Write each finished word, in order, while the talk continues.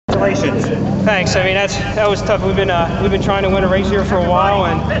congratulations. Thanks. I mean, that was tough. We've been trying to win a race here for a while,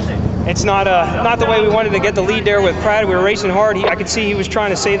 and it's not the way we wanted to get the lead there with Pratt. We were racing hard. I could see he was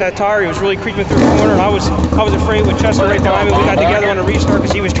trying to save that tire. He was really creeping through the corner, and I was afraid with Chester right behind me. We got together on a restart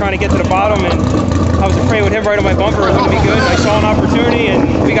because he was trying to get to the bottom, and I was afraid with him right on my bumper it wouldn't be good. I saw an opportunity,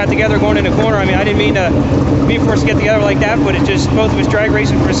 and we got together going in the corner. I mean, I didn't mean for us to get together like that, but it just, both of us drag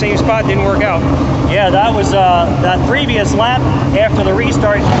racing for the same spot didn't work out. Yeah, that was that previous lap after the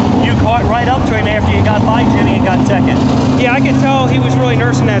restart. You caught right up to him after you got by Jimmy and got second. Yeah, I could tell he was really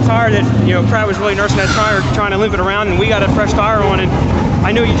nursing that tire. Pratt was really nursing that tire, trying to limp it around, and we got a fresh tire on, and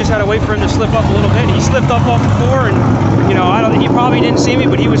I knew you just had to wait for him to slip up a little bit. He slipped up off the floor, and he probably didn't see me,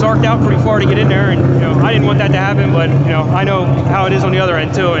 but he was arced out pretty far to get in there, and I didn't want that to happen, but I know how it is on the other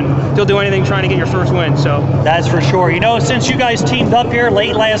end too, and they'll do anything trying to get your first win. So that's for sure. Since you guys teamed up here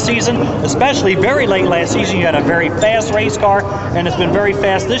late last season, especially very late last season, you had a very fast race car, and it's been very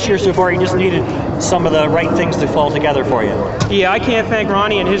fast this year so far. You just needed some of the right things to fall together for you. Yeah, I can't thank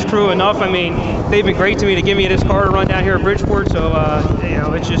Ronnie and his crew enough. I mean, they've been great to me to give me this car to run down here at Bridgeport. So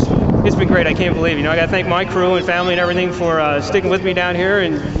it's been great. I can't believe I got to thank my crew and family and everything for sticking with me down here,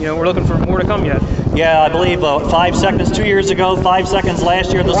 and we're looking for more to come yet. Yeah, I believe 5 seconds 2 years ago, 5 seconds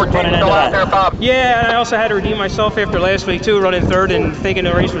last year. This will put an end to that. Yeah, and I also had to redeem myself after last week too, running third and thinking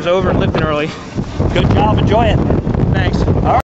the race was over and lifting early. Good job. Enjoy it. Thanks. All right.